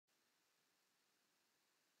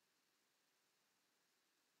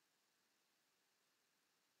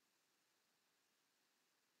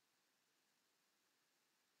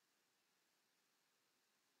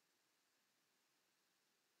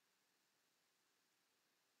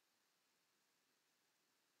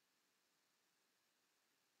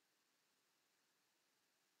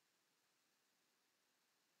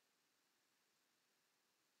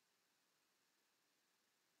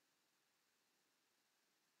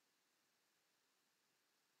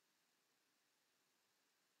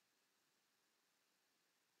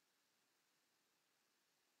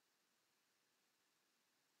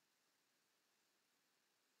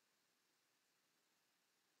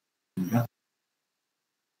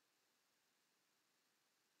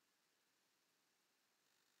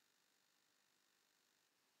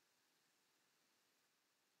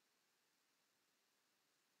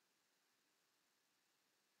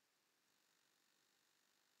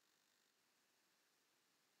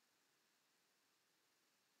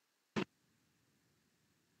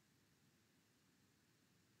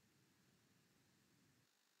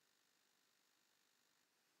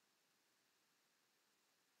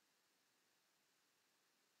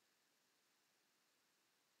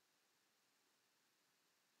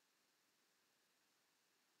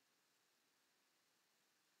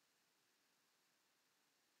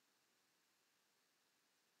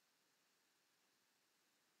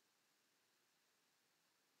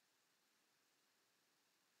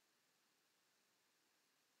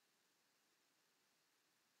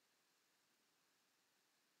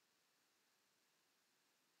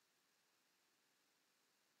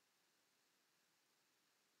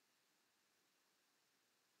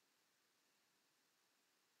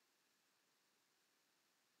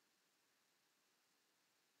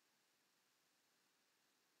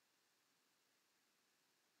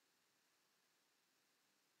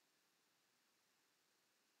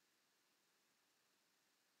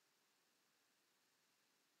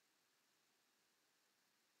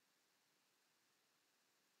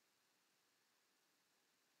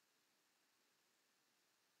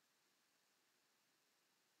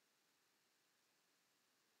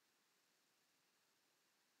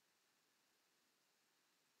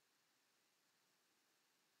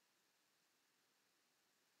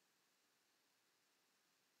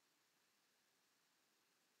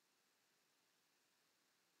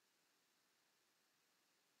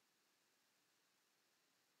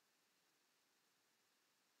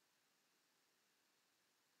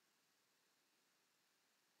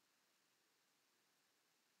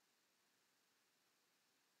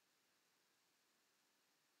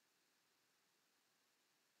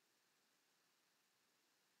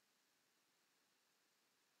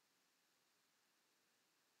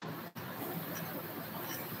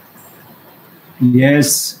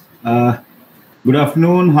Yes. Good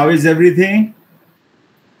afternoon. How is everything?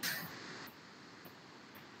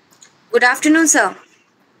 Good afternoon, sir.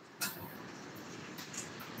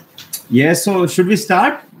 Yes. So, should we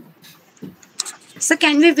start? Sir,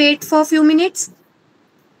 can we wait for a few minutes?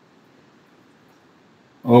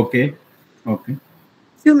 Okay. Okay.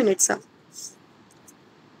 Few minutes, sir.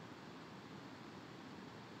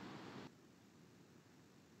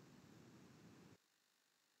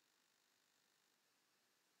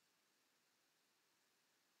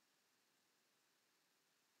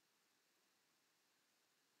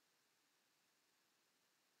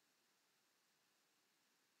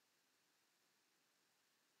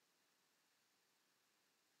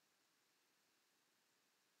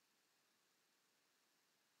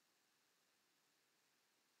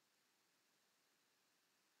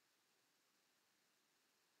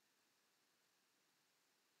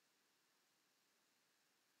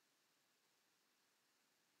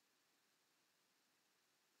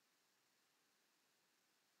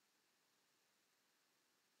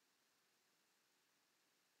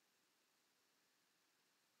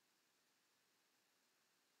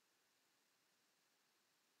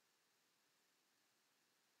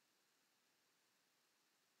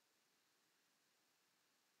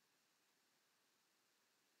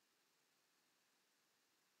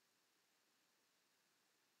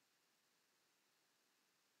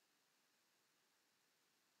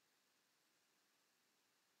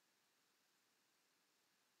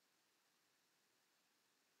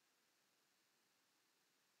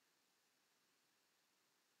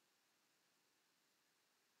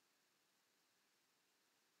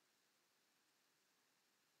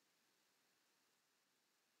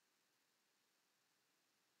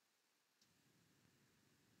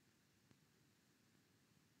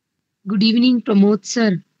 Good evening, Pramod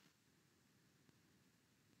sir.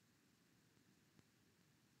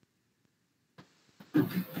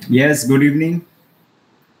 Yes. Good evening.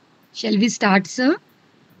 Shall we start, sir?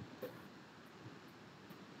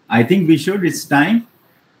 I think we should. It's time.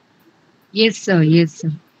 Yes, sir. Yes,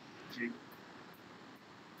 sir.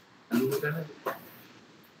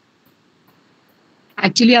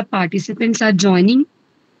 Actually, our participants are joining.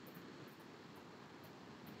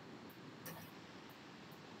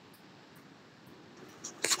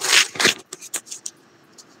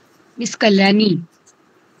 Miss Kalyani,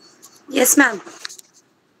 Yes, ma'am.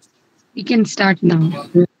 we can start now.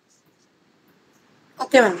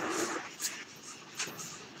 Okay, ma'am.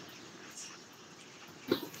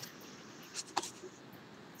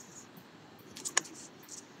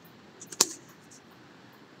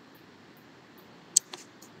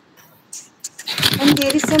 And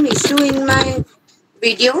there is some issue in my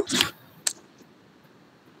video.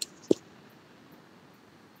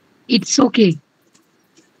 It's okay.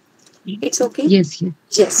 It's okay? Yes, yes.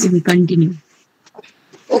 We Yes. will continue.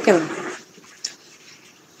 Okay, ma'am.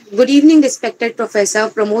 Good evening, respected Professor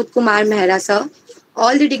Pramod Kumar Mehra, sir,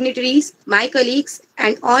 all the dignitaries, my colleagues,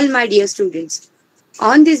 and all my dear students.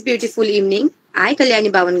 On this beautiful evening, I,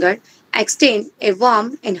 Kalyani Bhavangarh, extend a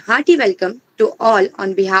warm and hearty welcome to all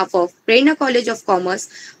on behalf of Prerna College of Commerce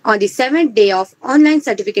on the seventh day of online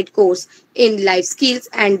certificate course in life skills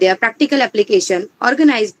and their practical application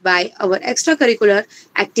organized by our extracurricular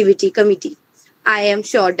activity committee. I am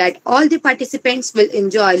sure that all the participants will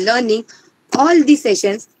enjoy learning all the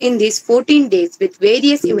sessions in these 14 days with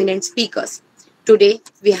various eminent speakers. Today,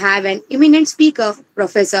 we have an eminent speaker,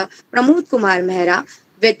 Professor Pramod Kumar Mehra,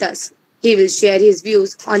 with us. He will share his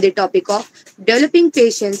views on the topic of developing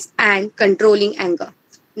patience and controlling anger.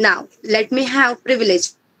 Now, let me have privilege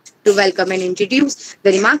to welcome and introduce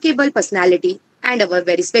the remarkable personality and our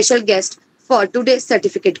very special guest for today's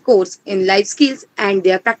certificate course in life skills and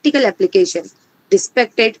their practical application,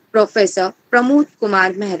 respected Professor Pramod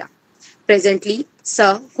Kumar Mehra. Presently,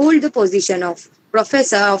 Sir hold the position of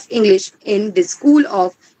Professor of English in the School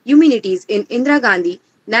of Humanities in Indira Gandhi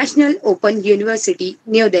National Open University,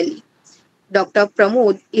 New Delhi. Dr.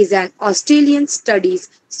 Pramod is an Australian studies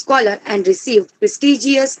scholar and received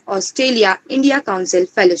prestigious Australia India Council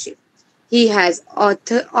Fellowship. He has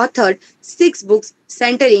authored six books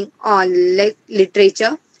centering on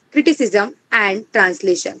literature, criticism, and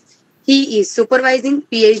translation. He is supervising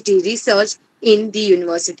PhD research in the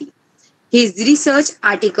university. His research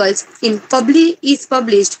articles is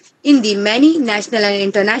published in the many national and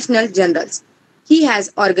international journals. He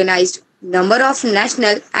has organized number of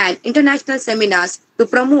national and international seminars to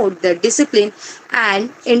promote the discipline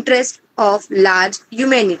and interest of large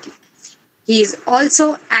humanity. He is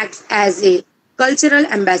also acts as a cultural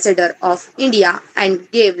ambassador of India and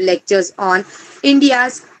gave lectures on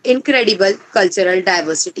India's incredible cultural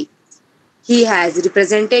diversity. He has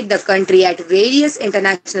represented the country at various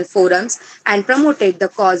international forums and promoted the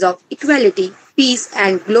cause of equality, peace,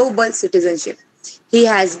 and global citizenship. He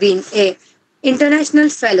has been a international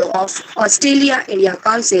fellow of Australia India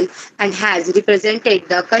Council and has represented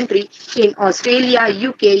the country in Australia,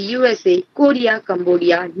 UK, USA, Korea,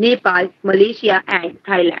 Cambodia, Nepal, Malaysia, and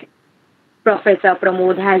Thailand. Professor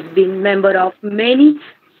Pramod has been member of many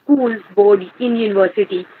schools board in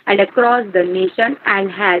university and across the nation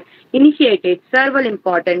and has initiated several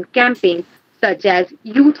important campaigns such as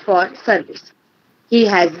Youth for Service. He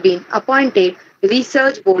has been appointed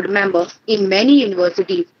research board member in many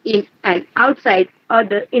universities in and outside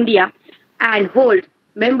other India and holds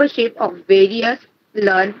membership of various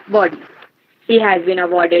learned bodies. He has been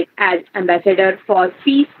awarded as Ambassador for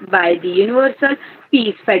Peace by the Universal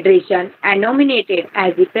Peace Federation and nominated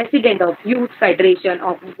as the President of Youth Federation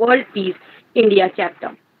of World Peace India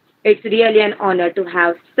chapter. It's really an honor to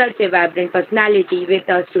have such a vibrant personality with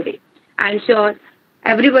us today. I'm sure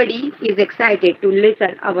everybody is excited to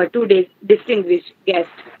listen our today's distinguished guest.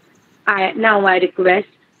 I request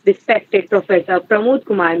respected Professor Pramod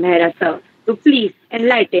Kumar Mehra sir to please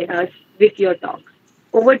enlighten us with your talk.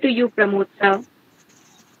 Over to you, Pramod sir.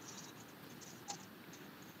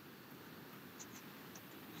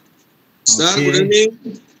 Sir, good Okay.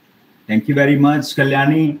 evening. Thank you very much,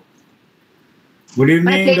 Kalyani. Good My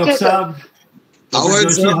evening, Dr. pleasure, sir. Saab. How Dr. are you,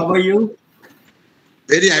 Joshi, sir? how are you?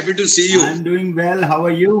 Very happy to see you. I'm doing well. How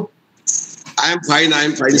are you? I am fine. I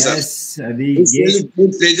am fine, sir. Yes, the It's really game.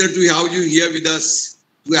 great pleasure to have you here with us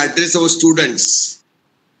to address our students.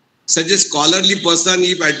 Such a scholarly person,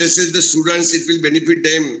 if addresses the students, it will benefit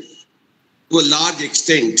them to a large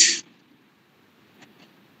extent.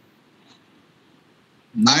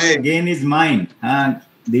 No, I again is mine.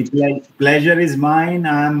 The pleasure is mine.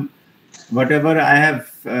 Whatever I have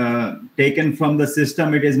taken from the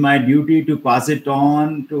system, it is my duty to pass it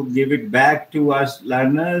on, to give it back to us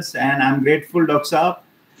learners. And I'm grateful, Dr. Saab,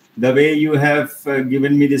 the way you have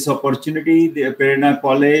given me this opportunity, the Prerna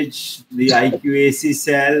College, the IQAC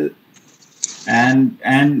cell.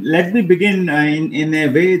 And let me begin in a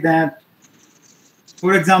way that,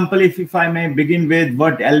 for example, if I may begin with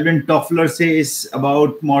what Alvin Toffler says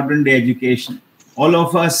about modern day education. All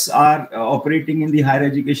of us are operating in the higher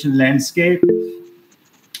education landscape.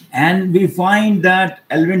 And we find that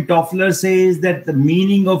Alvin Toffler says that the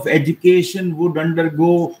meaning of education would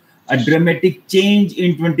undergo a dramatic change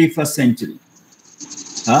in 21st century.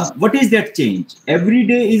 What is that change? Every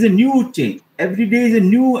day is a new change. Every day is a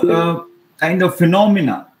new kind of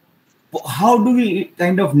phenomena. How do we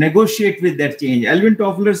kind of negotiate with that change? Alvin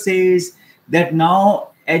Toffler says that now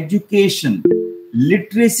education,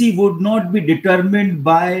 literacy would not be determined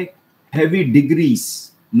by heavy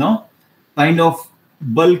degrees, no, kind of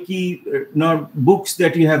bulky books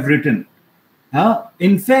that you have written.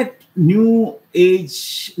 In fact, new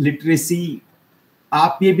age literacy,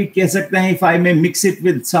 आप ये भी कह सकते हैं, if I may mix it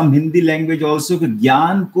with some Hindi language also, कि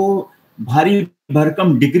ज्ञान को भारी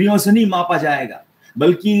भरकम डिग्रियों से नहीं मापा जाएगा,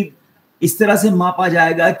 बल्कि इस तरह से मापा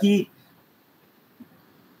जाएगा कि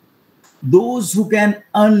those who can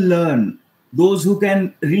unlearn, those who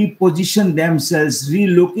can reposition themselves,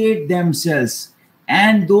 relocate themselves,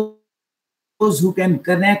 and those who can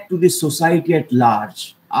connect to the society at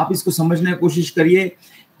large. आप इसको समझने की कोशिश करिए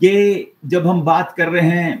कि जब हम बात कर रहे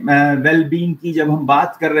हैं वेल बीइंग की, जब हम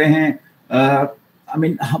बात कर रहे हैं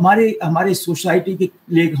हमारे सोसाइटी के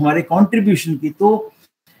लिए हमारे कंट्रीब्यूशन की, तो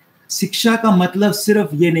शिक्षा का मतलब सिर्फ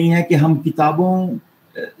ये नहीं है कि हम किताबों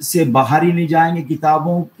से बाहर ही नहीं जाएंगे,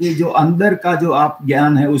 किताबों के जो अंदर का जो आप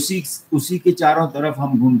ज्ञान है उसी के चारों तरफ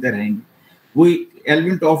हम घूमते रहेंगे। वो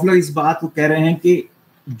एल्विन टॉफलर इस बात को कह रहे हैं कि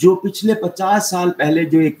जो पिछले 50 साल पहले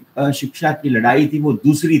जो एक शिक्षा की लड़ाई थी वो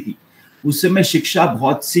दूसरी थी। उस समय शिक्षा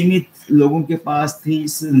बहुत सीमित लोगों के पास थी,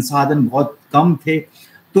 संसाधन बहुत कम थे,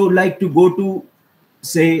 तो लाइक टू गो टू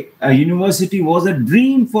से university was a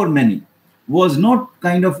dream for many, was not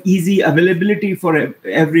kind of easy availability for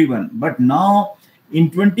everyone. But now in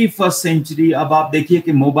 21st century, अब आप देखिए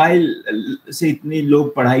कि मोबाइल से इतने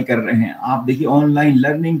लोग पढ़ाई कर रहे हैं, आप देखिए ऑनलाइन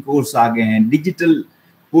लर्निंग कोर्स आ गए हैं, डिजिटल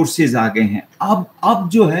कोर्सेज आ गए हैं। अब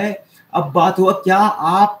जो है, अब बात हुआ क्या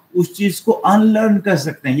आप उस चीज को अनलर्न कर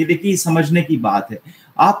सकते हैं। ये देखिए समझने की बात है,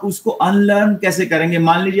 आप उसको अनलर्न कैसे करेंगे।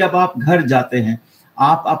 मान लीजिए अब आप घर जाते हैं,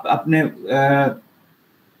 आप अपने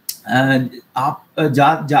आप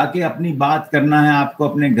जाके अपनी बात करना है आपको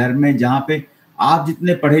अपने घर में, जहाँ पे आप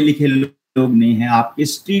जितने पढ़े लिखे लोग नहीं हैं, आपके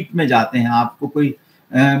स्ट्रीट में जाते हैं, आपको कोई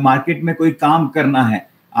मार्केट में कोई काम करना है,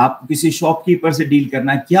 आप किसी शॉपकीपर से डील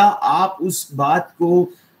करना है, क्या आप उस बात को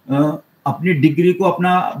अपनी डिग्री को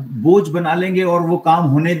अपना बोझ बना लेंगे और वो काम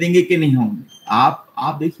होने देंगे कि नहीं होंगे।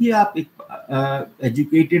 आप देखिए, आप एक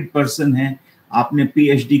एजुकेटेड पर्सन हैं, आपने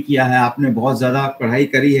पीएचडी किया है, आपने बहुत ज़्यादा पढ़ाई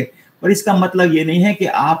करी है, पर इसका मतलब ये नहीं है कि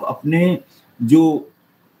आप अपने जो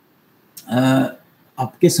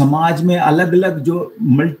आपके समाज में अलग अलग जो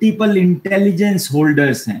मल्टीपल इंटेलिजेंस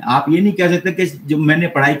होल्डर्स हैं, आप ये नहीं कह सकते कि जो मैंने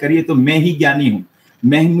पढ़ाई करी है तो मैं ही ज्ञानी हूँ,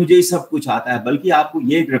 मुझे ही सब कुछ आता है, बल्कि आपको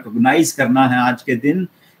ये रिकॉग्नाइज करना है आज के दिन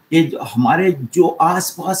कि हमारे जो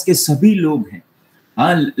आसपास के सभी लोग हैं,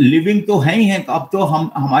 हाँ, लिविंग तो है ही है। अब तो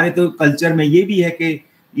हमारे तो कल्चर में ये भी है कि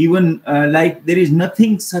even like there is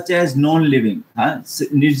nothing such as non living. हाँ,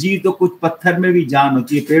 निर्जीव तो कुछ पत्थर में भी जान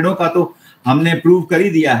होती है, पेड़ों का तो हमने प्रूव कर ही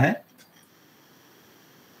दिया है।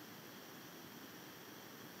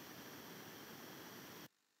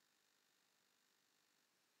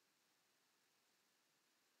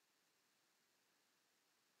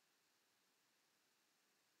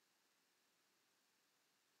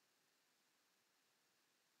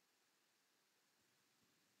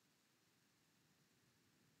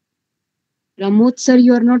 Pramod sir,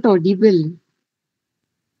 you are not audible.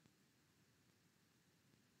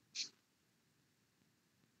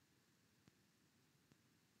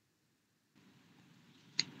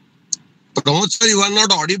 Pramod sir, you are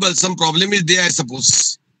not audible. Some problem is there, I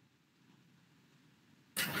suppose.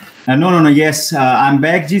 No. Yes, I'm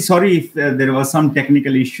back. Ji, sorry if there was some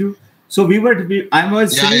technical issue. So I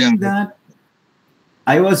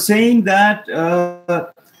was saying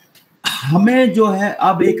that हमें जो है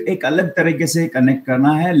अब एक अलग तरीके से connect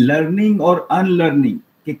करना है लर्निंग और अनलर्निंग,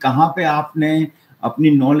 कि कहाँ पे आपने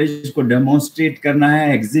अपनी नॉलेज को डेमोन्स्ट्रेट करना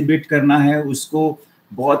है, एग्जिबिट करना है, उसको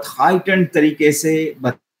बहुत हाइटेंड तरीके से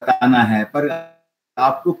बताना है, पर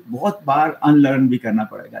आपको बहुत बार अनलर्न भी करना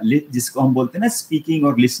पड़ेगा, जिसको हम बोलते हैं ना स्पीकिंग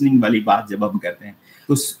और लिसनिंग वाली बात जब हम करते हैं,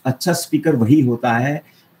 तो अच्छा स्पीकर वही होता है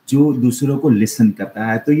जो दूसरों को लिसन करता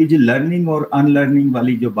है। तो ये जो लर्निंग और अनलर्निंग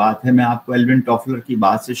वाली जो बात है, मैं आपको एल्विन टॉफलर की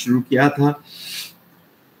बात से शुरू किया था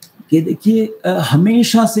कि देखिए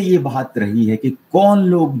हमेशा से ये बात रही है कि कौन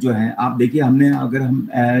लोग जो हैं, आप देखिए अगर हम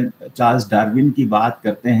चार्ल्स डार्विन की बात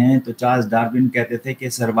करते हैं तो चार्ल्स डार्विन कहते थे कि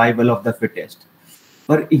सर्वाइवल ऑफ द फिटेस्ट,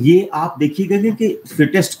 पर ये आप देखिएगा कि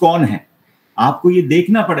फिटेस्ट कौन है, आपको ये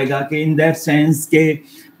देखना पड़ेगा कि इन दैट सेंस के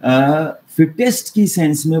फिटेस्ट की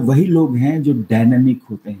सेंस में वही लोग हैं जो डायनामिक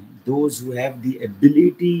होते हैं, those who have the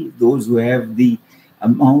ability, those who have the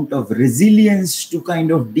amount of resilience to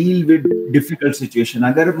kind of deal with difficult situation.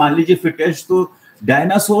 अगर मान लीजिए फिटेस्ट तो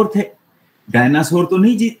डायनासोर थे, डायनासोर तो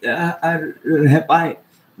नहीं रह पाए,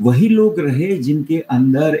 वही लोग रहे जिनके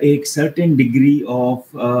अंदर एक सर्टेन डिग्री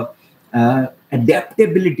ऑफ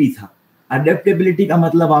एडेप्टेबिलिटी था। एडेप्टेबिलिटी का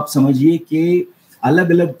मतलब आप समझिए कि अलग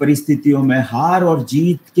अलग परिस्थितियों में हार और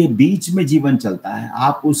जीत के बीच में जीवन चलता है,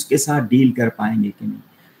 आप उसके साथ डील कर पाएंगे कि नहीं।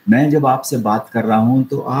 मैं जब आपसे बात कर रहा हूं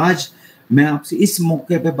तो आज मैं आपसे इस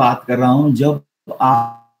मौके पे बात कर रहा हूं जब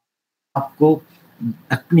आपको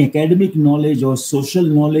अपनी एकेडमिक नॉलेज और सोशल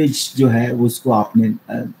नॉलेज जो है उसको आपने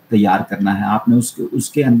तैयार करना है, आपने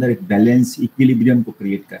उसके अंदर एक बैलेंस इक्विलिब्रियम को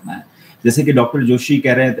क्रिएट करना है। जैसे कि डॉक्टर जोशी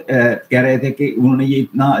कह रहे थे कि उन्होंने ये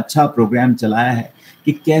इतना अच्छा प्रोग्राम चलाया है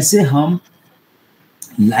कि कैसे हम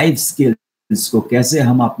लाइफ स्किल्स को, कैसे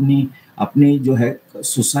हम अपनी जो है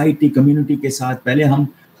सोसाइटी कम्युनिटी के साथ, पहले हम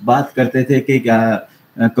बात करते थे कि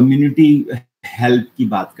कम्युनिटी हेल्प की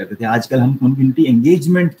बात करते थे, आजकल हम कम्युनिटी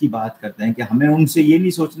एंगेजमेंट की बात करते हैं कि हमें उनसे ये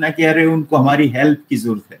नहीं सोचना कि अरे उनको हमारी हेल्प की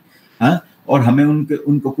जरूरत है, हाँ, और हमें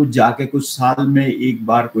उनको कुछ जाके कुछ साल में एक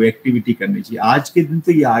बार कोई एक्टिविटी करनी चाहिए। आज के दिन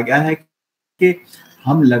तो ये आ गया है कि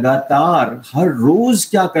हम लगातार हर रोज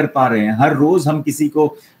क्या कर पा रहे हैं, हर रोज हम किसी को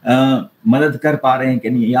मदद कर पा रहे हैं कि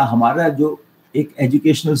नहीं, या हमारा जो एक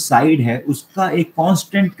एजुकेशनल साइड है उसका एक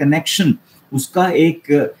कांस्टेंट कनेक्शन, उसका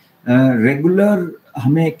एक रेगुलर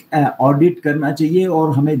हमें ऑडिट करना चाहिए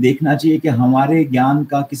और हमें देखना चाहिए कि हमारे ज्ञान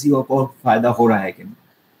का किसी और फायदा हो रहा है कि नहीं।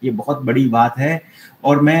 ये बहुत बड़ी बात है।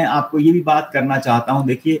 और मैं आपको ये भी बात करना चाहता हूँ,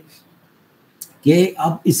 देखिए कि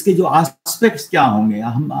अब इसके जो एस्पेक्ट्स क्या होंगे,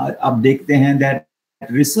 हम अब देखते हैं that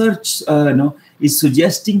research is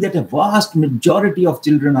suggesting that a vast majority of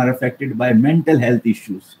children are affected by mental health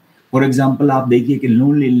issues. For example, आप देखिए कि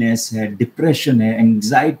loneliness है, depression है,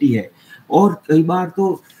 anxiety है, और कई बार तो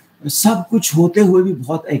सब कुछ होते हुए भी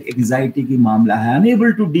बहुत एक anxiety की मामला है,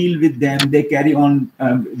 unable to deal with them, they carry on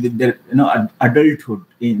with their adulthood,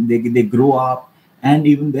 they grow up, and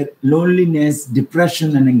even their loneliness,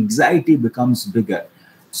 depression and anxiety becomes bigger.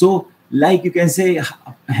 So like you can say,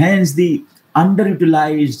 hence the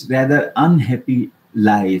underutilized, rather unhappy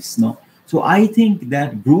lives. No, so I think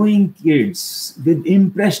that growing kids with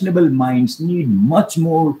impressionable minds need much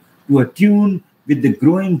more to attune with the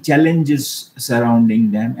growing challenges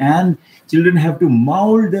surrounding them, and children have to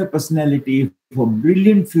mold their personality for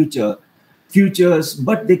brilliant future futures,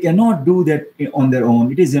 but they cannot do that on their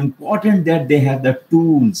own. It is important that they have the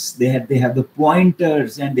tools, they have the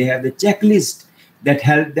pointers, and they have the checklist that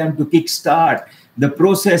help them to kickstart the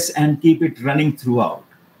process and keep it running throughout.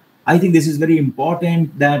 I think this is very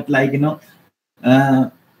important that, uh,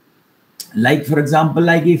 like for example,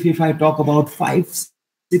 like if I talk about 5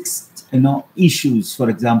 6 issues, for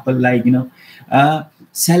example,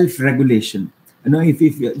 self-regulation, if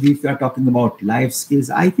you are talking about life skills,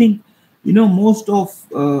 I think most of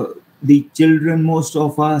the children, most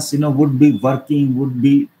of us would be working, would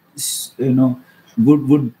be you know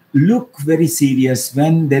would look very serious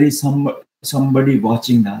when there is somebody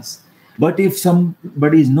watching us. But if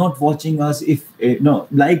somebody is not watching us, if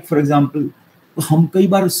like for example, हम कई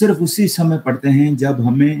बार सिर्फ उसी समय पढ़ते हैं जब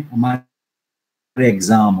हमें हमारे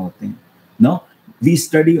एग्जाम होते हैं. No, we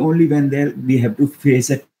study only when there we have to face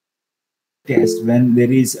a test, when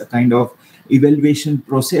there is a kind of evaluation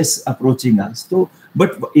process approaching us. So,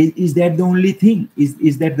 but is that the only thing?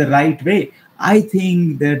 Is that the right way? I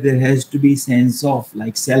think that there has to be sense of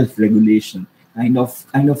like self-regulation, kind of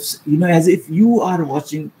as if you are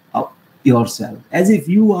watching yourself, as if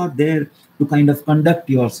you are there to kind of conduct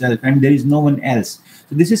yourself, and there is no one else.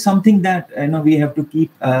 So this is something that we have to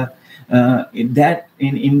keep in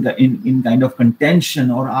kind of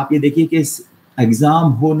contention. और आप ये देखिए कि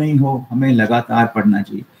exam हो नहीं हो, हमें लगातार पढ़ना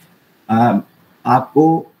चाहिए.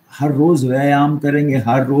 आपको हर रोज व्यायाम करेंगे,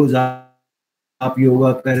 हर रोज आप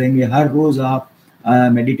योगा करेंगे, हर रोज आप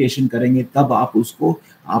मेडिटेशन करेंगे, तब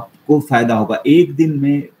आपको फायदा होगा. एक दिन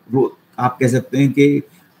में आप कह सकते हैं कि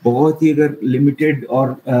बहुत ही अगर लिमिटेड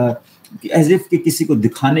और एज इफ कि किसी को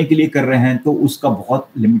दिखाने के लिए कर रहे हैं तो उसका बहुत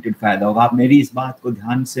लिमिटेड फायदा होगा. आप मेरी इस बात को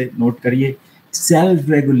ध्यान से नोट करिए. Self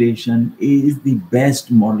regulation is the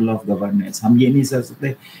best model of governance. हम ये नहीं कर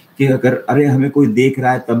सकते कि अगर अरे हमें कोई देख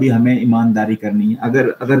रहा है तभी हमें ईमानदारी करनी है,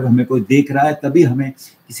 अगर हमें कोई देख रहा है तभी हमें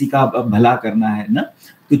किसी का भला करना है ना.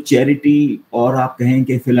 तो चैरिटी और आप कहें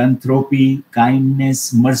कि फिलैंथ्रोपी, काइंडनेस,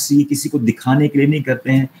 मर्सी किसी को दिखाने के लिए नहीं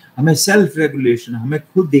करते हैं. हमें सेल्फ रेगुलेशन, हमें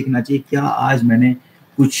खुद देखना चाहिए क्या आज मैंने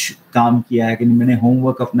कुछ काम किया है कि नहीं, मैंने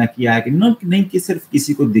होमवर्क अपना किया है कि नहीं कि सिर्फ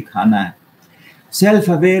किसी को दिखाना है. सेल्फ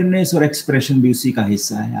अवेयरनेस और एक्सप्रेशन भी उसी का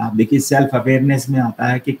हिस्सा है. आप देखिए सेल्फ अवेयरनेस में आता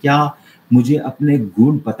है कि क्या मुझे अपने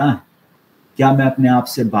गुण पता है, क्या मैं अपने आप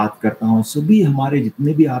से बात करता हूँ. सभी हमारे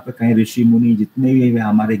जितने भी आप कहें ऋषि मुनि, जितने भी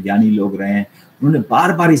हमारे ज्ञानी लोग रहे हैं, उन्होंने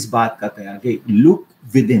बार बार इस बात का कहा कि लुक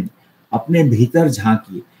विद इन, अपने भीतर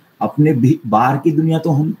झांकिए. अपने बाहर की दुनिया तो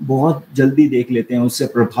हम बहुत जल्दी देख लेते हैं, उससे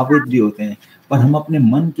प्रभावित भी होते हैं, पर हम अपने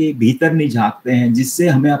मन के भीतर नहीं झांकते हैं, जिससे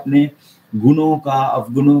हमें अपने गुणों का,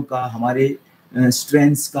 अवगुणों का, हमारे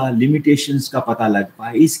स्ट्रेंथ्स का, लिमिटेशंस का पता लग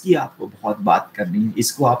पाए. इसकी आपको बहुत बात करनी है,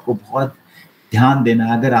 इसको आपको बहुत ध्यान देना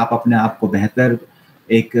है. अगर आप अपने आप को बेहतर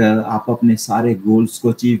आप अपने सारे गोल्स को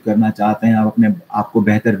अचीव करना चाहते हैं, आप अपने आपको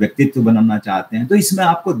बेहतर व्यक्तित्व बनाना चाहते हैं, तो इसमें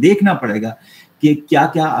आपको देखना पड़ेगा कि क्या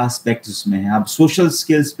क्या एस्पेक्ट्स उसमें हैं. आप सोशल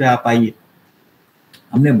स्किल्स पे आप आइए.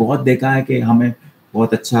 हमने बहुत देखा है कि हमें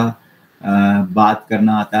बहुत अच्छा बात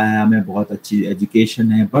करना आता है, हमें बहुत अच्छी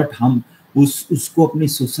एजुकेशन है, बट हम उसको अपनी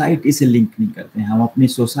सोसाइटी से लिंक नहीं करते हैं. हम अपनी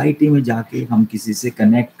सोसाइटी में जाके हम किसी से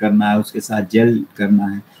कनेक्ट करना है, उसके साथ जेल करना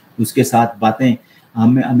है, उसके साथ बातें,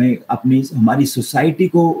 हमें हमारी सोसाइटी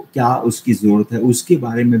को क्या उसकी ज़रूरत है, उसके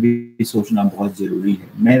बारे में भी सोचना बहुत ज़रूरी है.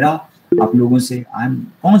 मेरा आप लोगों से I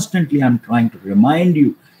am trying to remind you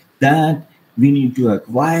that we need to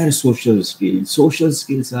acquire social skills. Social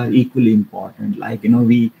skills are equally important. Like,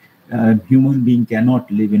 we human being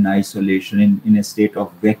cannot live in isolation, in a state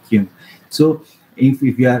of vacuum. So if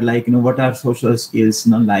you are like, what are social skills,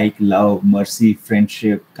 like love, mercy,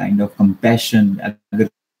 friendship, kind of compassion. अगर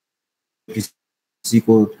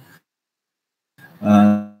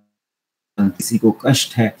किसी को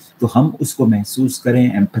कष्ट है तो हम उसको महसूस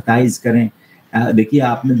करें, एम्पैथाइज करें. देखिए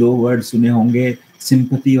आपने 2 वर्ड सुने होंगे,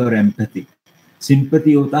 सिंपैथी और एम्पैथी.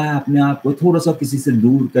 सिंपैथी होता है अपने आप को थोड़ा सा किसी से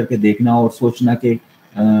दूर करके देखना और सोचना कि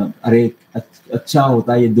अरे अच्छा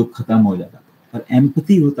होता है, ये दुख खत्म हो जाता. पर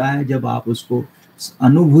एम्पैथी होता है जब आप उसको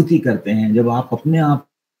अनुभूति करते हैं, जब आप अपने आप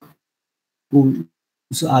को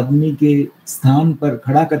उस आदमी के स्थान पर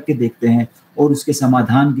खड़ा करके देखते हैं और उसके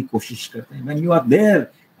समाधान की कोशिश करते हैं. When you are there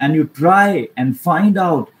and you try and find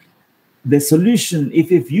out the solution,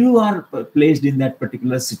 if you are placed in that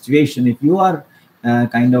particular situation, if you are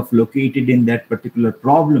kind of located in that particular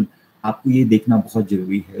problem, आपको ये देखना बहुत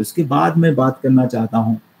जरूरी है. उसके बाद मैं बात करना चाहता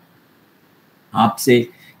हूँ आपसे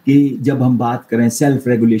कि जब हम बात करें सेल्फ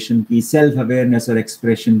रेगुलेशन की, सेल्फ अवेयरनेस और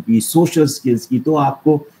एक्सप्रेशन की, सोशल स्किल्स की, तो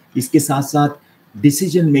आपको इसके साथ साथ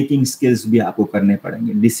डिसीजन मेकिंग स्किल्स भी आपको करने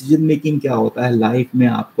पड़ेंगे. डिसीजन मेकिंग क्या होता है, लाइफ में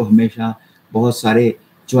आपको हमेशा बहुत सारे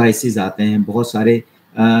चॉइसेस आते हैं, बहुत सारे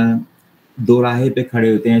दो राहे पे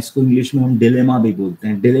खड़े होते हैं, इसको इंग्लिश में हम डिलेमा भी बोलते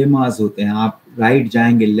हैं, डिलेमास होते हैं, आप राइट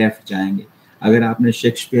जाएंगे लेफ्ट जाएंगे। अगर आपने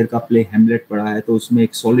शेक्सपियर का प्ले हेमलेट पढ़ा है तो उसमें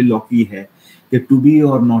एक सोलिलॉक्वी है कि टू बी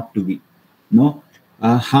और नॉट टू बी, नो,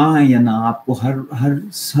 हाँ या ना, आपको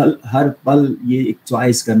हर पल ये एक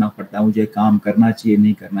चॉइस करना पड़ता है, मुझे काम करना चाहिए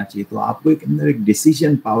नहीं करना चाहिए। तो आपको एक अंदर एक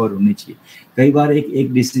डिसीजन पावर होनी चाहिए। कई बार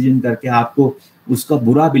एक डिसीजन करके आपको उसका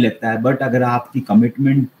बुरा भी लगता है, बट अगर आपकी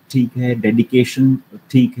कमिटमेंट ठीक है, डेडिकेशन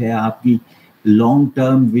ठीक है, आपकी लॉन्ग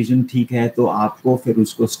टर्म विजन ठीक है, तो आपको फिर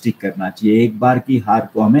उसको स्टिक करना चाहिए। एक बार की हार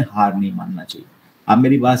को हमें हार नहीं मानना चाहिए। आप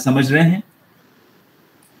मेरी बात समझ रहे हैं?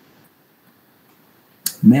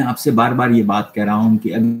 मैं आपसे बार बार ये बात कह रहा हूं कि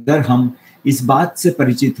अगर हम इस बात से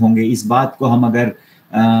परिचित होंगे, इस बात को हम अगर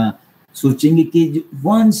सोचेंगे कि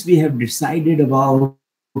once we have decided about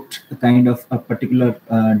kind of a particular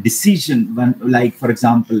decision, when, like for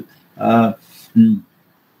example,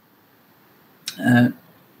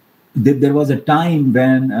 there was a time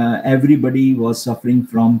when everybody was suffering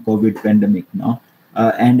from COVID pandemic, no,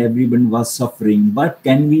 and everyone was suffering. But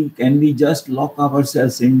can we just lock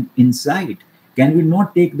ourselves inside? Can we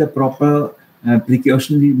not take the proper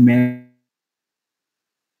precautionary measures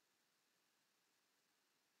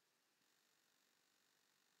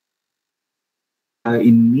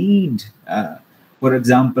in need? For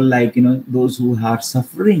example, like, those who are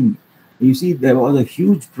suffering. You see, there was a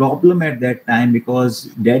huge problem at that time because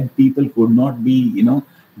dead people could not be,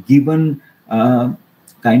 given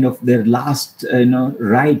kind of their last,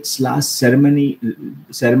 rites, last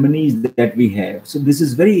ceremonies that we have. So this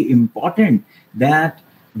is very important that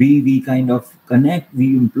we kind of connect,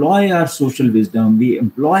 we employ our social wisdom, we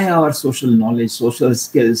employ our social knowledge, social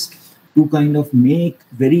skills to kind of make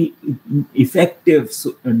very effective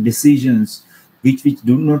decisions which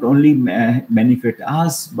do not only benefit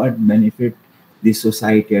us but benefit the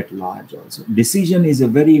society at large also. Decision is a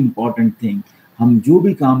very important thing. हम जो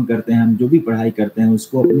भी काम करते हैं, हम जो भी पढ़ाई करते हैं,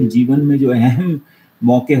 उसको अपने जीवन में जो अहम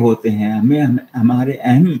मौके होते हैं, हमारे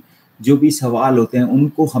अहम जो भी सवाल होते हैं,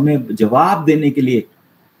 उनको हमें जवाब देने के लिए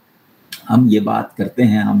हम ये बात करते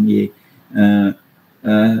हैं, हम ये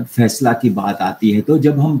फैसला की बात आती है। तो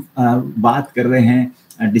जब हम बात कर रहे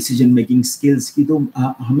हैं डिसीजन मेकिंग स्किल्स की, तो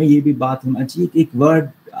हमें ये भी बात होना चाहिए कि एक वर्ड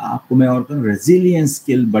आपको मैं और कहूँ, रेजिलियंस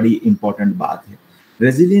स्किल बड़ी इंपॉर्टेंट बात है।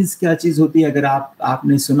 रेजिलियंस क्या चीज़ होती है? अगर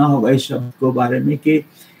आपने सुना होगा इस शब्द को बारे में कि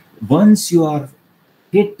once you are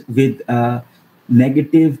hit with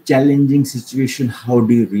negative challenging situation, how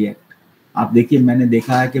do you react? आप देखिए, मैंने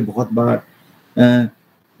देखा है कि बहुत बार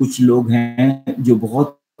कुछ लोग हैं जो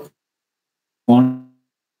बहुत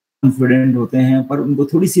कॉन्फिडेंट होते हैं, पर उनको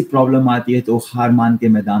थोड़ी सी प्रॉब्लम आती है तो हार मान के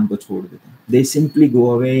मैदान को छोड़ देते हैं। दे simply go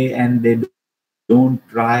away and they don't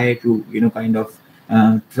try to kind of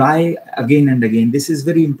try again and again. This is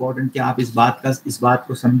very important कि आप इस बात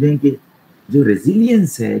को समझें कि जो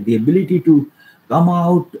रेजिलियंस है, the ability to come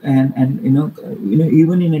out and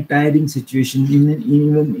even in a tiring situation,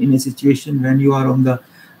 even in a situation when you are on the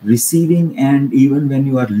receiving and even when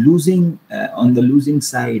you are losing on the losing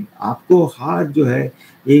side, आपको हार जो है,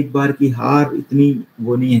 एक बार की हार इतनी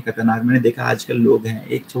वो नहीं है खतरनाक। मैंने देखा आजकल लोग हैं,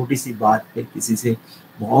 एक छोटी सी बात पे किसी से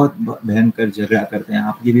बहुत भयंकर झगड़ा करते हैं।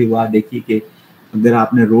 आप ये भी बात देखिए कि अगर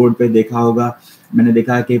आपने रोड पे देखा होगा, मैंने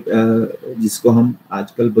देखा कि जिसको हम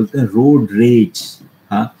आजकल बोलते हैं रोड रेज,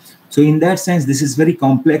 हाँ। So in that sense, this is very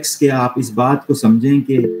complex कि आप इस बात को समझें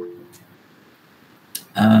कि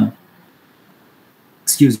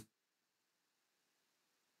excuse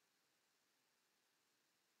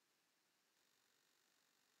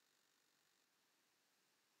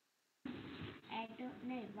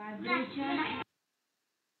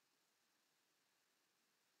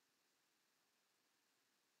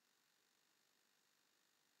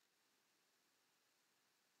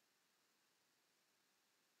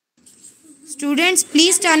Students,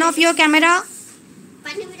 please turn off your camera.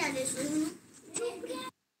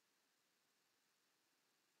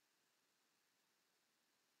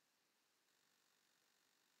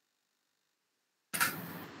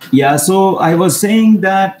 Yeah, so I was saying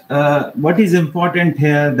that what is important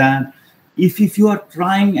here, that if you are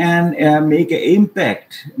trying and make an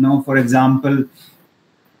impact, for example,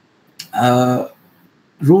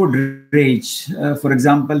 road rage, for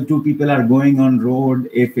example, two people are going on road,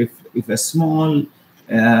 if a small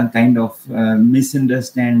kind of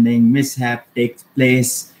misunderstanding, mishap takes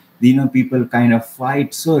place, people kind of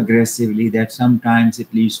fight so aggressively that sometimes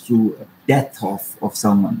it leads to death of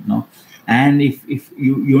someone, and if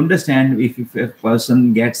you understand, if a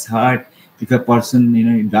person gets hurt, if a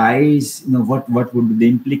person dies, what would be the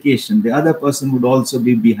implication? The other person would also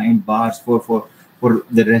be behind bars for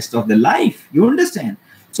the rest of the life. You understand?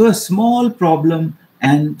 So a small problem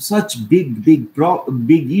and such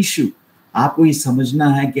big issue. आपको ये समझना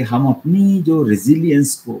है कि हम अपनी जो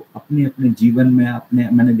resilience को अपने अपने जीवन में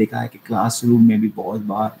मैंने देखा है कि क्लासरूम में भी बहुत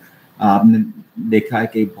बार आपने देखा है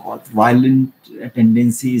कि बहुत वायलेंट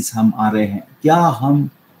टेंडेंसीज हम आ रहे हैं। क्या हम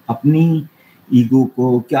अपनी ईगो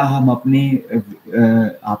को, क्या हम अपने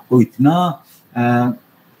आपको इतना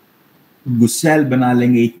गुस्सैल बना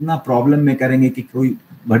लेंगे, इतना प्रॉब्लम में करेंगे कि कोई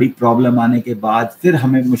बड़ी प्रॉब्लम आने के बाद फिर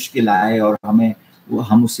हमें मुश्किल आए और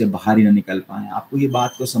हम उससे बाहर ही ना निकल पाए। आपको ये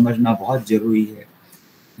बात को समझना बहुत जरूरी है।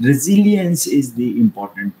 Resilience is the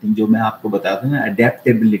important thing, जो मैं आपको बताता हूँ ना,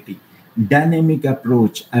 अडेप्टेबिलिटी, डायनेमिक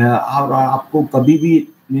अप्रोच। और आपको कभी भी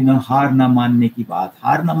हार ना मानने की बात।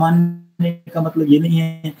 हार ना मानने का मतलब ये नहीं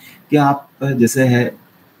है कि आप जैसे है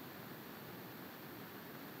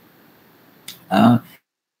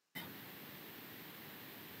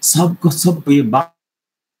सब ये बात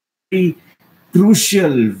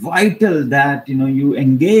crucial, vital that you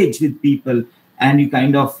engage with people and you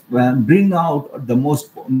kind of bring out the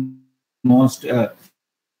most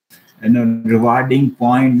rewarding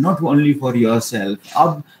point, not only for yourself.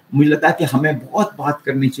 अब मुझे लगता है कि हमें बहुत बात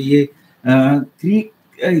करनी चाहिए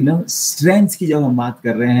स्ट्रेंथ्स की। जब हम बात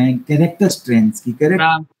कर रहे हैं कैरेक्टर स्ट्रेंथ्स की,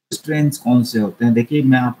 कैरेक्टर स्ट्रेंथ्स कौन से होते हैं? देखिए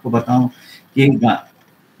मैं आपको बताऊं कि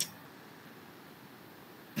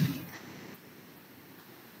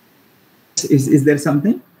is there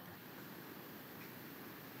something?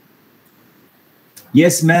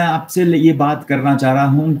 Yes, मैं आपसे ये बात करना चाह रहा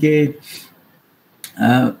हूँ कि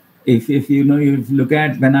if you look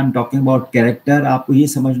at when I'm talking about character, आपको ये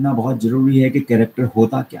समझना बहुत जरूरी है कि कैरेक्टर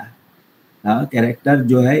होता क्या है। कैरेक्टर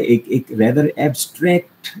जो है एक rather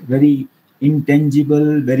abstract, very intangible,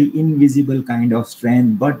 very invisible kind of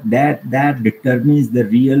strength, but that determines the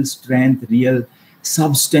real strength, real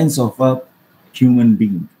substance of a human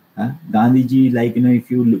being. Gandhi ji, like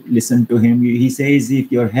if you listen to him, he says,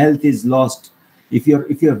 if your health is lost, if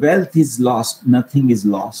your wealth is lost, nothing is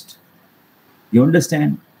lost. You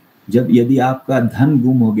understand? जब यदि आपका धन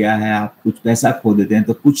गुम हो गया है, आप कुछ पैसा खो देते हैं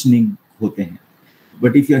तो कुछ नहीं होते हैं।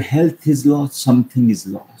 But if your health is lost, something is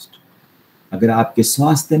lost. अगर आपके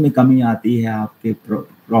स्वास्थ्य में कमी आती है, आपके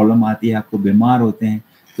प्रॉब्लम आती है, आपको बीमार होते हैं,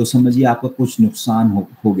 तो समझिए आपका कुछ नुकसान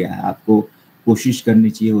हो गया है। आपको कोशिश करनी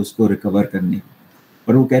चाहिए उसको रिकवर करने की।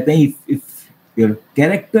 पर वो कहते हैं if your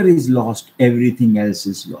character is lost, everything else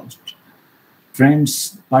is lost. Friends,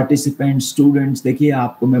 participants, students, देखिए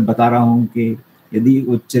आपको मैं बता रहा हूँ कि यदि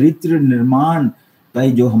वो चरित्र निर्माण का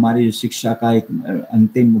जो हमारी शिक्षा का एक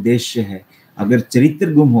अंतिम उद्देश्य है, अगर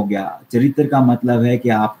चरित्र गुम हो गया, चरित्र का मतलब है कि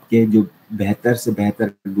आपके जो बेहतर से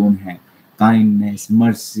बेहतर गुण हैं, kindness,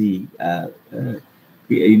 mercy,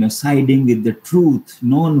 siding with the truth,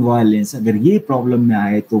 non violence, अगर ये प्रॉब्लम में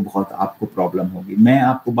आए तो बहुत आपको प्रॉब्लम होगी। मैं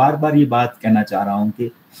आपको बार बार ये बात कहना चाह रहा हूँ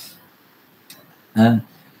कि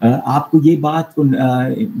आपको ये बात को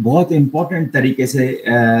बहुत इम्पोर्टेंट तरीके से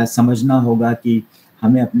समझना होगा कि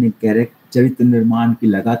हमें अपने चरित्र निर्माण की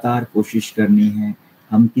लगातार कोशिश करनी है।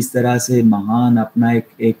 हम किस तरह से महान अपना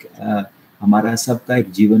एक हमारा सबका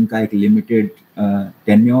एक जीवन का एक लिमिटेड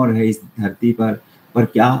टेन्योर है इस धरती पर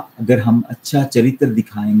क्या अगर हम अच्छा चरित्र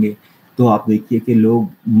दिखाएंगे तो आप देखिए कि लोग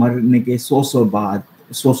मरने के 100 साल बाद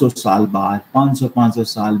 500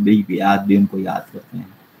 साल बाद भी उनको याद करते हैं।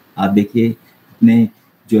 आप देखिए अपने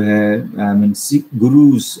जो है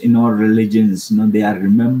gurus in our religions, they are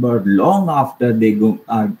remembered long after they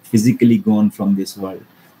are physically gone from this world.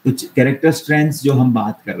 तो कैरेक्टर स्ट्रेंथ्स जो हम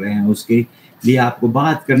बात कर रहे हैं उसके लिए आपको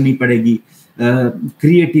बात करनी पड़ेगी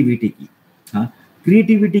क्रिएटिविटी की। हाँ,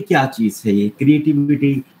 क्रिएटिविटी क्या चीज़ है? ये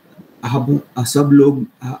क्रिएटिविटी अब सब लोग,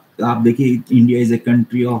 आप देखिए India is a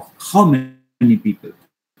country of how many people?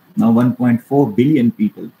 Now 1.4 billion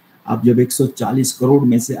people. आप जब 140 करोड़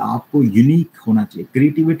में से आपको यूनिक होना चाहिए।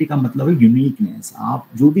 क्रिएटिविटी का मतलब है यूनिकनेस। आप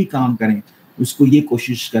जो भी काम करें उसको ये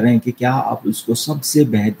कोशिश करें कि क्या आप उसको सबसे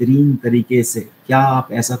बेहतरीन तरीके से, क्या आप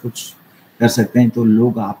ऐसा कुछ कर सकते हैं तो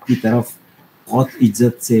लोग आपकी तरफ बहुत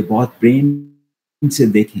इज्जत से, बहुत प्रेम से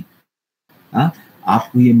देखें।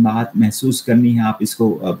 आपको ये बात महसूस करनी है। आप इसको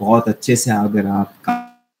बहुत अच्छे से अगर आप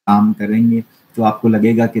काम करेंगे तो आपको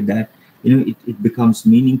लगेगा कि that it becomes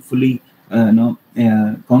meaningfully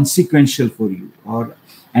consequential for you. Or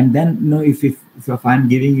and then if I'm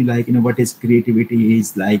giving you like what is creativity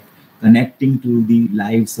is like connecting to the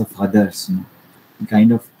lives of others,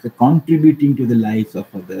 kind of contributing to the lives of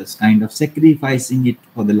others, kind of sacrificing it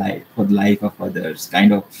for the life of others,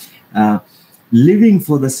 kind of living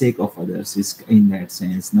for the sake of others is in that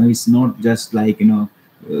sense. It's not just like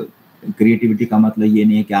creativity का मतलब ये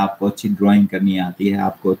नहीं है कि आपको अच्छी drawing करनी आती है,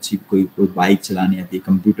 आपको अच्छी कोई बाइक चलानी आती है,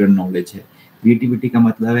 कंप्यूटर नॉलेज है। क्रिएटिविटी का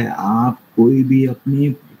मतलब है आप कोई भी अपनी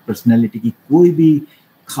पर्सनैलिटी की कोई भी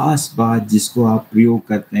खास बात जिसको आप प्रयोग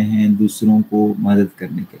करते हैं दूसरों को मदद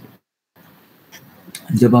करने के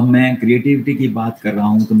लिए। जब अब मैं क्रिएटिविटी की बात कर रहा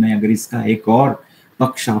हूँ तो मैं अगर इसका एक और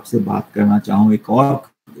पक्ष आपसे बात करना चाहूँ, एक और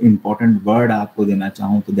important वर्ड आपको देना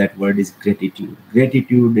चाहूँ, तो that word is gratitude.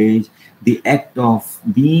 Gratitude is the act of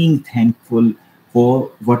being thankful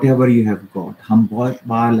for whatever you have got. हम बहुत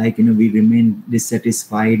बार we remain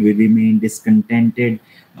dissatisfied, we remain discontented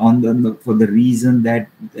for the reason that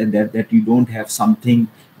you don't have something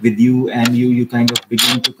with you, and you kind of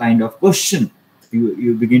begin to kind of question,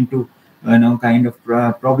 you begin to kind of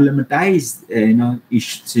problematize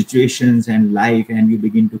situations and life, and you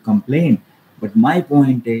begin to complain. But my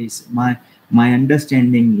point is, my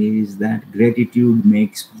understanding is that gratitude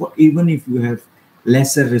makes, even if you have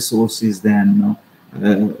lesser resources than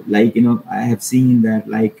I have seen that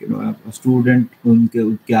a student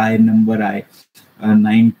उनके आए number आए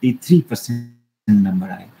 93% number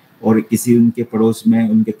आए, और किसी उनके पड़ोस में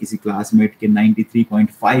उनके किसी क्लासमेट के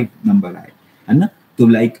 93.5 नंबर आए, है ना? तो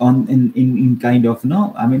in kind of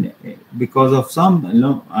I mean because of some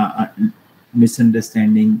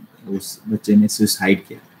misunderstanding उस बच्चे ने सुसाइड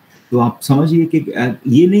किया। तो आप समझिए कि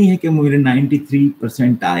ये नहीं है कि मेरे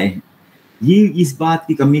 93% आए हैं, ये इस बात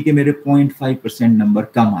की कमी कि मेरे 0.5% नंबर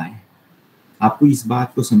कम आए। आपको इस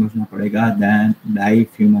बात को समझना पड़ेगा that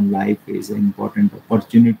human life is an important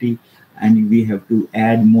opportunity and we have to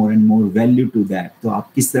add more and more value to that। तो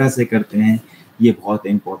आप किस तरह से करते हैं, ये बहुत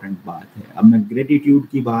इम्पोर्टेंट बात है। अब मैं ग्रेटिट्यूड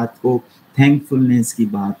की बात को, थैंकफुलनेस की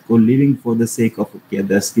बात को, living for the sake of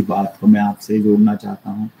others की बात को मैं आपसे जोड़ना चाहता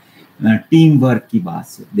हूँ टीम वर्क की बात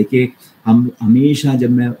से। देखिए, हम हमेशा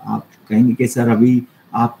जब मैं आप कहेंगे कि सर अभी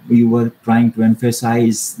आप you were trying to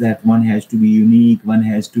emphasise that one has to be unique, one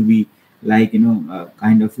has to be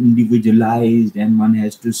kind of individualized, and one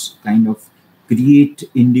has to kind of create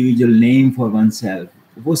individual name for oneself,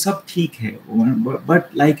 वो सब ठीक है,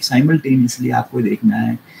 but like simultaneously आपको देखना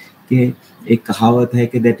है कि एक कहावत है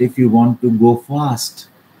कि that if you want to go fast,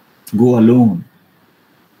 go alone.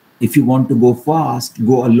 If you want to go fast,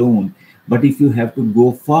 go alone. But if you have to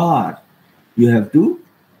go far, you have to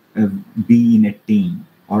be in a team.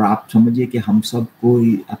 और आप समझिए कि हम सब को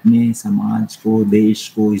अपने समाज को, देश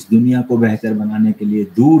को, इस दुनिया को बेहतर बनाने के लिए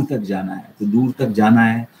दूर तक जाना है। तो दूर तक जाना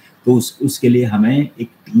है तो उसके लिए हमें एक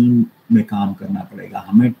टीम में काम करना पड़ेगा।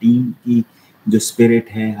 हमें टीम की जो स्पिरिट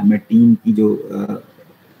है, हमें टीम की जो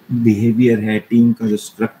बिहेवियर है, टीम का जो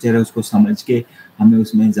स्ट्रक्चर है, उसको समझ के हमें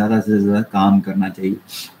उसमें ज़्यादा से ज़्यादा काम करना चाहिए।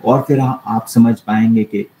 और फिर आप समझ पाएंगे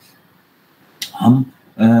कि हम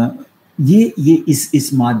ये इस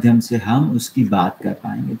माध्यम से हम उसकी बात कर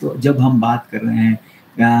पाएंगे। तो जब हम बात कर रहे हैं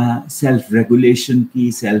सेल्फ रेगुलेशन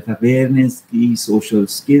की, सेल्फ अवेयरनेस की, सोशल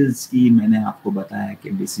स्किल्स की, मैंने आपको बताया कि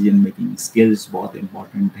डिसीजन मेकिंग स्किल्स बहुत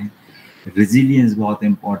इम्पोर्टेंट हैं, रेजिलियंस बहुत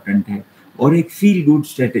इम्पोर्टेंट है, और एक फील गुड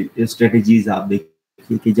स्ट्रेटजीज आप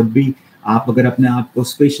देखिए कि जब भी आप अगर अपने आप को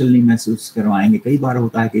स्पेशल नहीं महसूस करवाएंगे, कई बार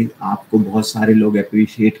होता है कि आपको बहुत सारे लोग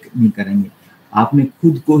अप्रिशिएट नहीं करेंगे, आपने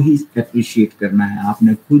खुद को ही अप्रिशिएट करना है,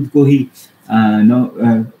 आपने खुद को ही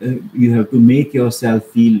you have to make yourself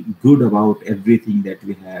feel good about everything that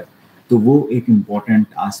we have. तो वो एक इम्पॉर्टेंट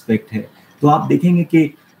एस्पेक्ट है। तो आप देखेंगे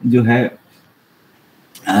कि जो है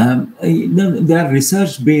they are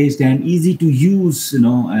research based and easy to use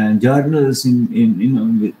journals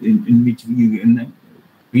in which we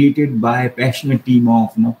created by a passionate team of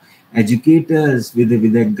educators with a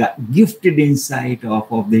gifted insight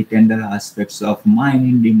of the tender aspects of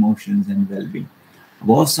mind, emotions and well-being।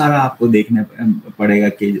 बहुत सारा आपको देखना पड़ेगा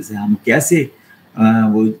कि जैसे हम कैसे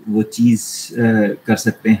वो चीज़ कर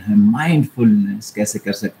सकते हैं, माइंडफुलनेस कैसे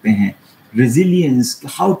कर सकते हैं, resilience,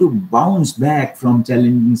 how to bounce back from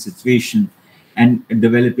challenging situation and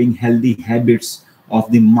developing healthy habits of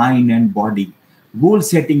the mind and body, goal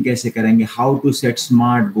setting कैसे करेंगे, how to set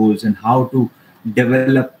smart goals and how to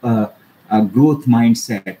develop a growth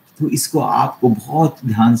mindset। तो इसको आपको बहुत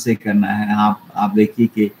ध्यान से करना है। आप देखिए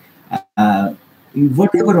कि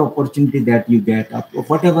whatever opportunity that you get,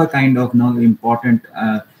 whatever kind of important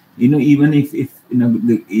even if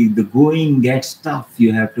the going gets tough,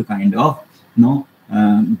 you have to kind of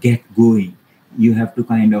get going, you have to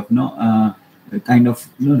kind of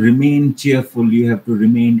remain cheerful, you have to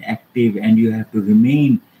remain active, and you have to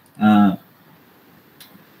remain kind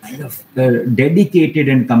of dedicated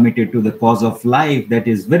and committed to the cause of life that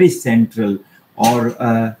is very central। और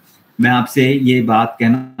मैं आपसे ये बात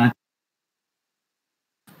कहना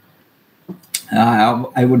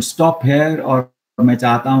I would stop here, और मैं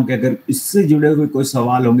चाहता हूं कि अगर इससे जुड़े हुए कोई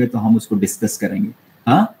सवाल होंगे तो हम उसको डिस्कस करेंगे।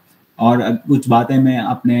 हाँ, और कुछ बातें मैं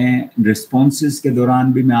अपने रिस्पॉन्सेस के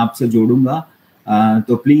दौरान भी मैं आपसे जोड़ूंगा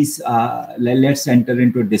तो please let's enter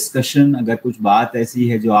into discussion. अगर कुछ बात ऐसी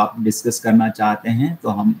है जो आप डिस्कस करना चाहते हैं तो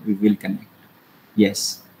हम we will connect.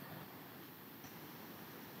 Yes.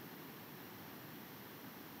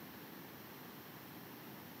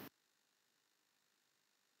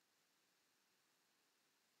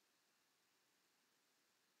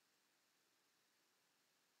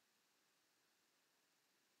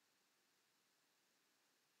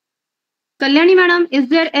 Kalyani madam, is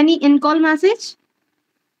there any in-call message?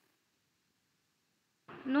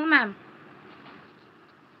 No, ma'am.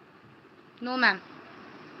 No, ma'am.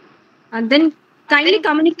 Then kindly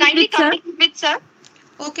communicate with sir.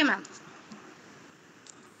 Okay, ma'am.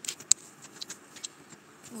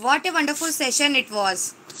 What a wonderful session it was.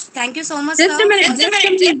 Thank you so much, Just sir. a minute.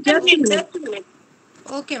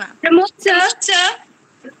 Okay, ma'am. Pramod sir.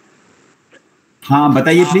 हाँ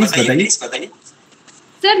बताइए, please बताइए.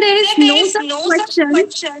 Sir, there is no such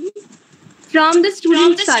question from the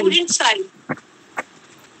student side.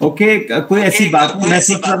 Okay कोई ऐसी बात नहीं. मैं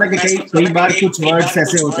सोच रहा था कि कई बार कुछ वर्ड्स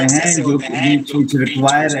ऐसे होते हैं जो which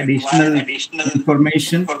रिक्वायर एडिशनल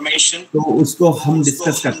इंफॉर्मेशन, तो उसको हम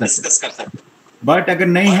डिस्कस कर सकते हैं. बट अगर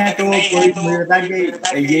नहीं है तो कोई मुझे लगता है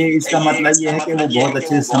कि ये इसका मतलब ये है कि वो बहुत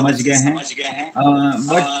अच्छे से समझ गए हैं.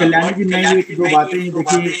 बट कल्याणी जी, मैं ये एक दो बातें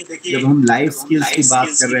देखिए, जब हम लाइफ स्किल्स की बात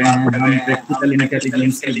कर रहे हैं, हम प्रैक्टिकल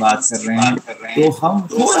इंटेलिजेंस की बात कर रहे हैं, तो हम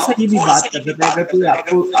थोड़ा सा ये भी बात कर सकते हैं. अगर कोई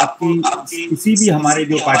आपकी किसी भी हमारे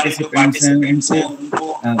जो पार्टिसिपेंट्स हैं उनको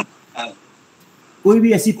कोई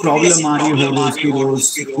भी ऐसी प्रॉब्लम आ रही हो रोज की रोज,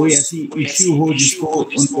 कोई ऐसी इश्यू हो जिसको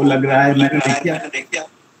उनको लग रहा है. मैंने देखा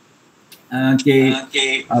कि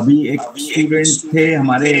अभी एक स्टूडेंट थे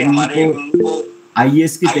हमारे, उनको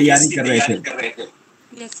आईएएस की तैयारी कर रहे थे.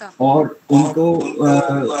 Yes, sir. और उनको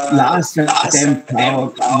लास्ट अटेम्प्ट था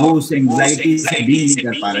और वो उस एंग्जाइटी से डील नहीं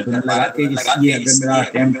कर पा रहे थे. उन्हें लगा कि ये अगर मेरा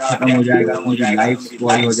अटेम्प्ट खत्म हो जाएगा तो मेरी लाइफ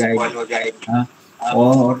स्पॉइल हो जाएगी.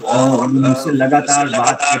 और मुझसे लगातार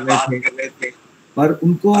बात कर रहे थे, पर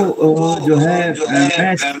उनको जो है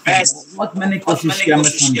मैंने कोशिश किया, मैं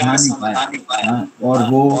समझा नहीं पाया. और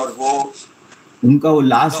वो उनका वो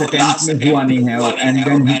लास्ट अटेम्प्ट में हुआ नहीं है. और and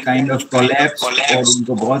then he kind of collapse और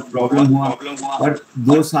उनको बहुत प्रॉब्लम हुआ. पर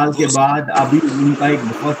 2 साल के बाद अभी उनका एक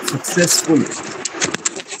बहुत सक्सेसफुल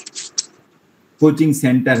कोचिंग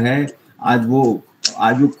सेंटर है. आज वो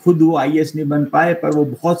खुद वो आईएएस नहीं बन पाए, पर वो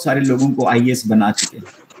बहुत सारे लोगों को आईएएस बना चुके हैं.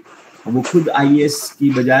 और वो खुद आईएएस की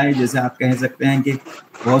बजाय, जैसे आप कह सकते हैं कि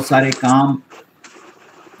बहुत सारे काम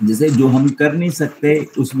जैसे जो हम कर नहीं सकते,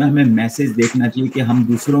 उसमें हमें मैसेज देखना चाहिए कि हम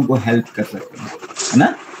दूसरों को हेल्प कर सकते हैं, है ना.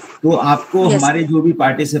 तो आपको हमारे जो भी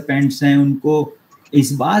पार्टिसिपेंट्स हैं उनको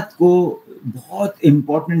इस बात को बहुत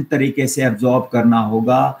इम्पोर्टेंट तरीके से एब्जॉर्ब करना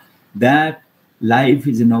होगा that life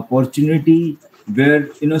is an opportunity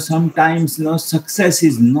where sometimes success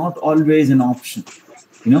is not always an option.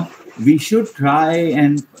 We should try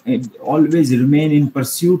and always remain in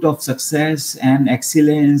pursuit of success and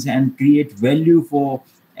excellence and create value for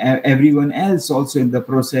everyone else also in the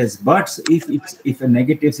process. But if a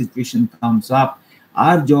negative situation comes up,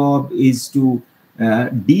 our job is to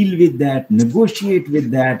deal with that, negotiate with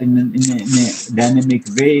that in a dynamic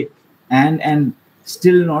way, and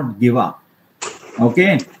still not give up.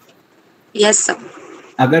 Okay? Yes, sir.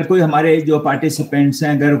 अगर कोई हमारे जो participants हैं,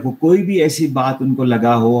 अगर वो कोई भी ऐसी बात उनको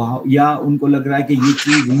लगा हो या उनको लग रहा है कि ये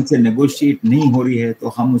चीज उनसे नेगोशिएट नहीं हो रही है,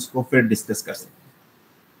 तो हम उसको फिर डिस्कस कर सकते हैं.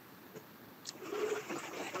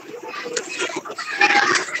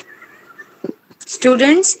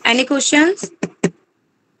 Students, any questions?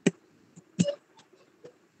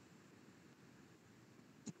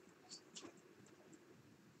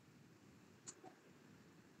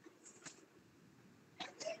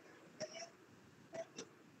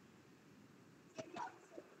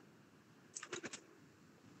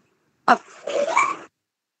 Up.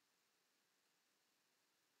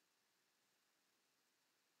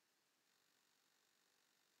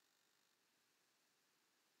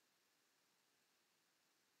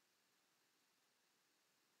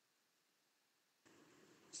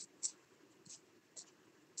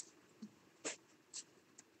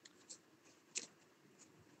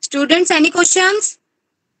 Students, any questions?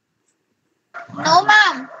 No,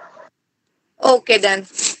 ma'am. Okay, then.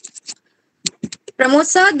 Pramod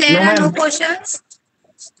sir, there No, are no ma'am. questions.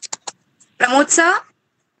 Pramod sir?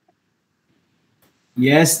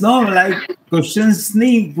 Yes, no, like questions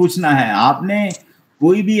नहीं पूछना है आपने.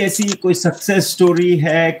 कोई भी ऐसी कोई सक्सेस स्टोरी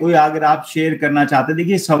है, कोई अगर आप शेयर करना चाहते,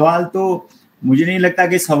 देखिए सवाल तो मुझे नहीं लगता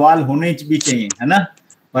कि सवाल होने भी चाहिए, है ना.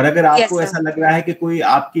 पर अगर आपको Yes, ऐसा लग रहा है कि कोई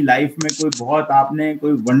आपकी लाइफ में कोई बहुत आपने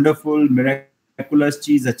कोई वंडरफुल मिरेकुलस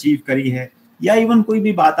चीज अचीव करी है, या इवन कोई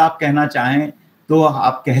भी बात आप कहना चाहें, तो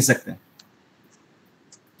आप कह सकते हैं.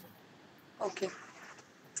 Okay.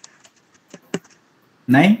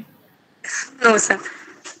 Nahin? No, sir.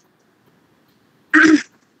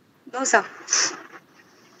 No, sir.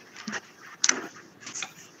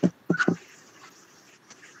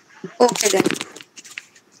 Okay then.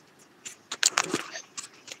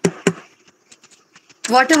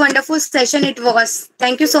 What a wonderful session it was.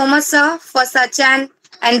 Thank you so much, sir, for such an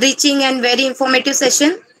enriching and very informative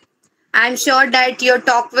session. I'm sure that your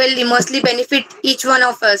talk will immensely benefit each one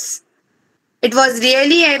of us. It was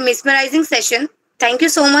really a mesmerizing session. Thank you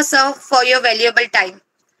so much, sir, for your valuable time.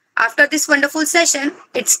 After this wonderful session,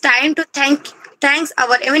 it's time to thanks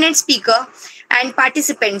our eminent speaker and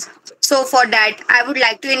participants. So for that, I would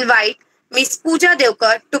like to invite Miss Pooja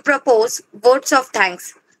Devkar to propose votes of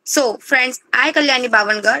thanks. So, friends, I Kalyani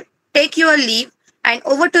Bhavangar take your leave and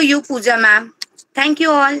over to you, Pooja ma'am. Thank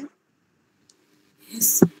you all.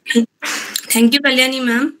 Yes. Thank you, Kalyani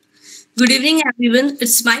ma'am. Good evening, everyone.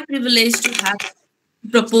 It's my privilege to have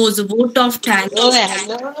propose a vote of thanks Oh,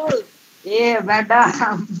 hello. Yeah,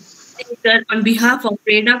 madam. on behalf of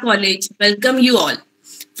Prerna College. Welcome you all.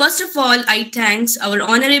 First of all, I thanks our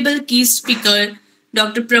honorable key speaker,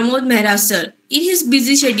 Dr. Pramod Mehra sir. In his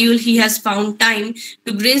busy schedule, he has found time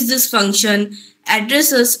to grace this function,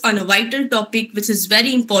 address us on a vital topic with his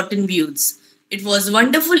very important views. It was a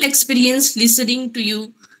wonderful experience listening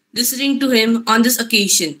to him on this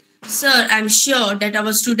occasion. Sir, I'm sure that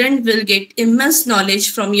our student will get immense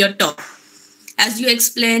knowledge from your talk as you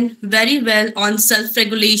explained very well on self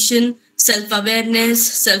regulation, self awareness,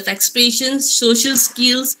 self expression, social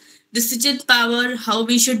skills, decision power, how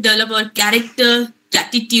we should develop our character,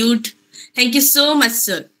 gratitude. Thank you so much,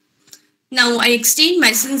 sir. Now, I extend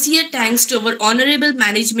my sincere thanks to our honorable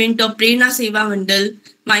management of Prerna Seva Mandal.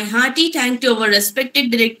 My hearty thank to our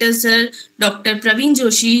respected director, sir, Dr. Praveen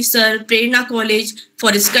Joshi, sir, Prerna College,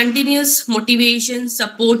 for his continuous motivation,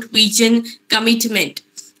 support, vision, commitment.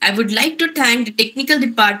 I would like to thank the technical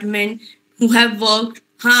department who have worked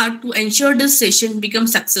hard to ensure this session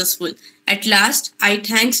becomes successful. At last, I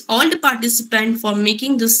thank all the participants for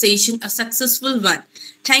making this session a successful one.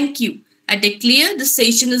 Thank you. I declare the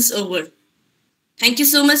session is over. Thank you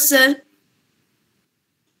so much, sir.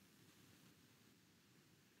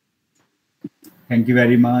 Thank you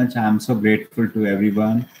very much. I'm so grateful to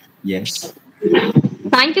everyone. Yes.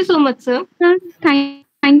 Thank you so much, sir. Sir,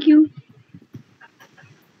 thank you.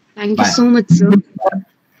 Thank you Bye. so much, sir.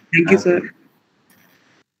 Thank you, sir.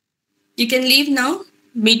 You can leave now.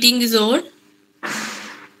 Meeting is over.